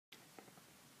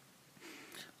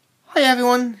Hi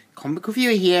everyone, Comic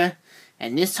Reviewer here,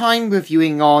 and this time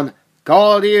reviewing on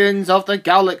Guardians of the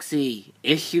Galaxy,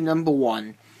 issue number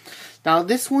 1. Now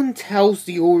this one tells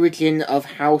the origin of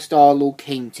how Star-Lord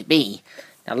came to be.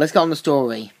 Now let's get on the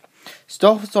story.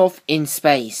 Starts off in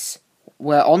space,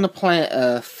 where on the planet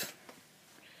Earth,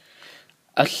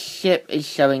 a ship is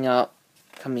showing up,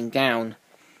 coming down,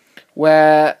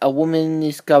 where a woman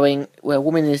is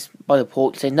by the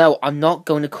port saying, "No, I'm not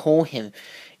going to call him.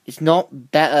 It's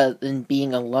not better than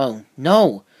being alone.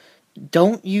 No,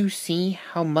 don't you see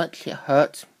how much it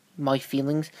hurts my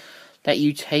feelings that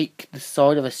you take the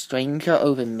side of a stranger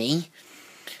over me?"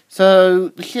 So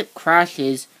the ship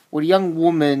crashes, where the young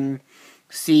woman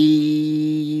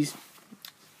sees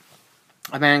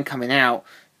a man coming out,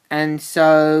 and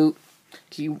so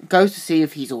she goes to see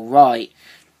if he's alright.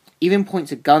 Even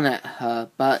points a gun at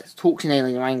her, but talks in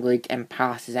alien language and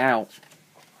passes out.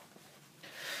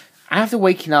 After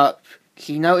waking up,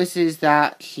 she notices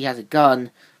that she has a gun,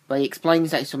 but he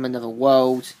explains that he's from another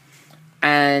world,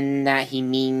 and that he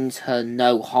means her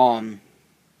no harm.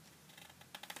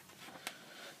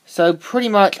 So pretty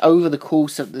much over the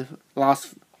course of the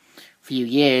last few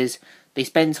years, they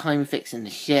spend time fixing the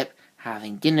ship,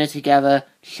 having dinner together,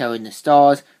 showing the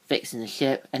stars, fixing the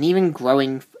ship, and even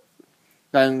growing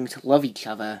to love each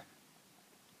other.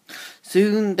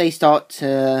 Soon they start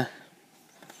to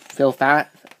feel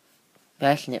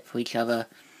passionate for each other,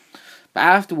 but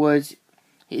afterwards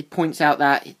it points out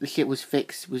that the ship was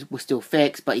still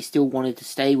fixed, but he still wanted to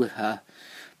stay with her,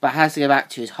 but has to go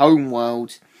back to his home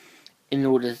world in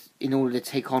order to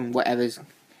take on whatever's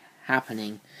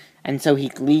happening, and so he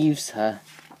leaves her.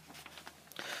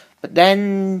 But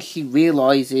then she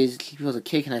realizes she feels a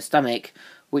kick in her stomach,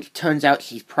 which turns out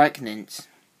she's pregnant.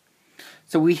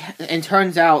 And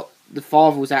turns out the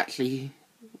father was actually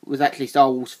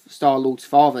Star-Lord's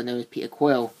father, known as Peter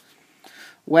Quill,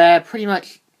 where pretty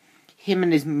much him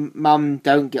and his mum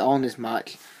don't get on as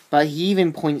much, but he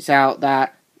even points out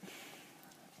that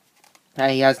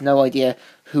he has no idea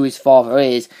who his father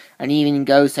is, and he even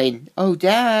goes saying, "Oh,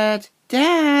 Dad,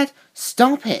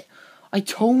 stop it! I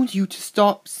told you to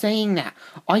stop saying that.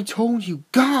 I told you,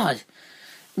 God!"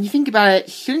 And you think about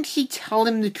it, shouldn't she tell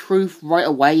him the truth right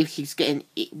away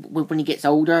when he gets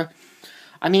older?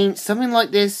 I mean, something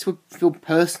like this would feel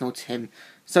personal to him.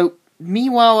 So,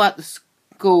 meanwhile at the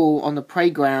school, on the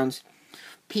playground,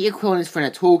 Peter Quill and his friend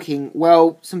are talking.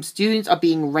 Well, some students are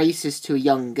being racist to a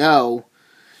young girl,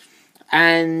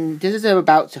 and this is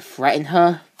about to threaten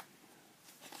her.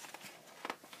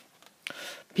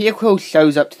 Peter Quill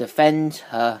shows up to defend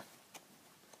her,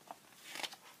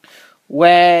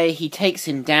 where he takes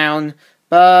him down,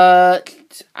 but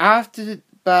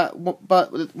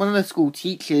one of the school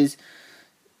teachers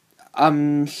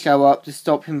show up to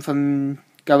stop him from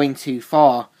going too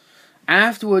far.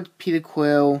 Afterward, Peter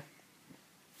Quill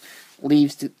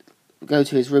leaves to go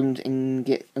to his room and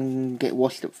get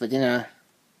washed up for dinner.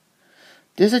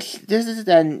 This is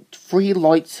then 3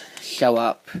 lights show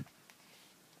up,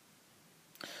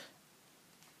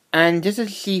 and just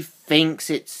as she thinks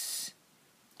it's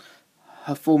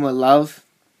her former love,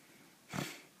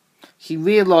 she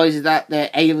realizes that they're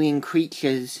alien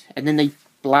creatures, and then they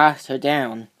blast her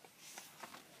down.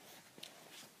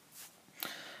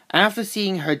 After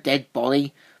seeing her dead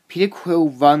body, Peter Quill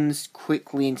runs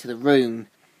quickly into the room,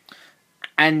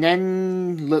 and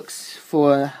then looks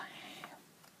for a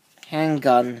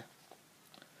handgun,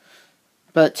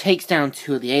 but takes down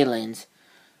 2 of the aliens.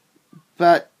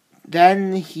 But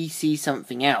then he sees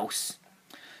something else.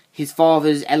 His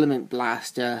father's element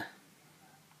blaster.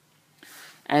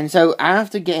 And so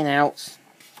after getting out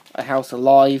a house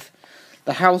alive,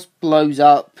 the house blows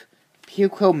up. Peter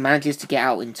Quill manages to get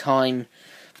out in time,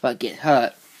 but get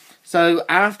hurt. So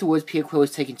afterwards, Peter Quill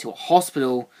is taken to a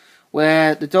hospital,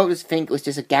 where the doctors think it was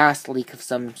just a gas leak of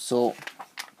some sort.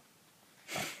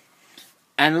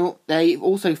 And they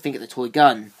also think it's a toy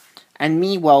gun. And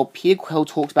meanwhile, Peter Quill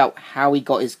talks about how he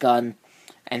got his gun,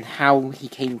 and how he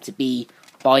came to be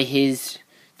by his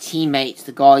teammates,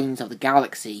 the Guardians of the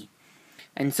Galaxy.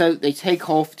 And so they take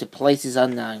off to places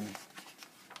unknown.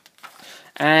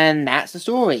 And that's the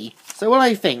story. So what do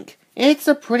I think? It's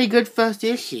a pretty good first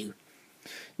issue.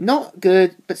 Not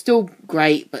good, but still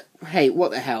great, but hey,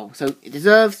 what the hell. So it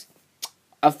deserves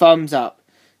a thumbs up.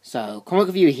 So, Comic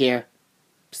Reviewer here,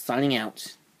 signing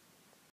out.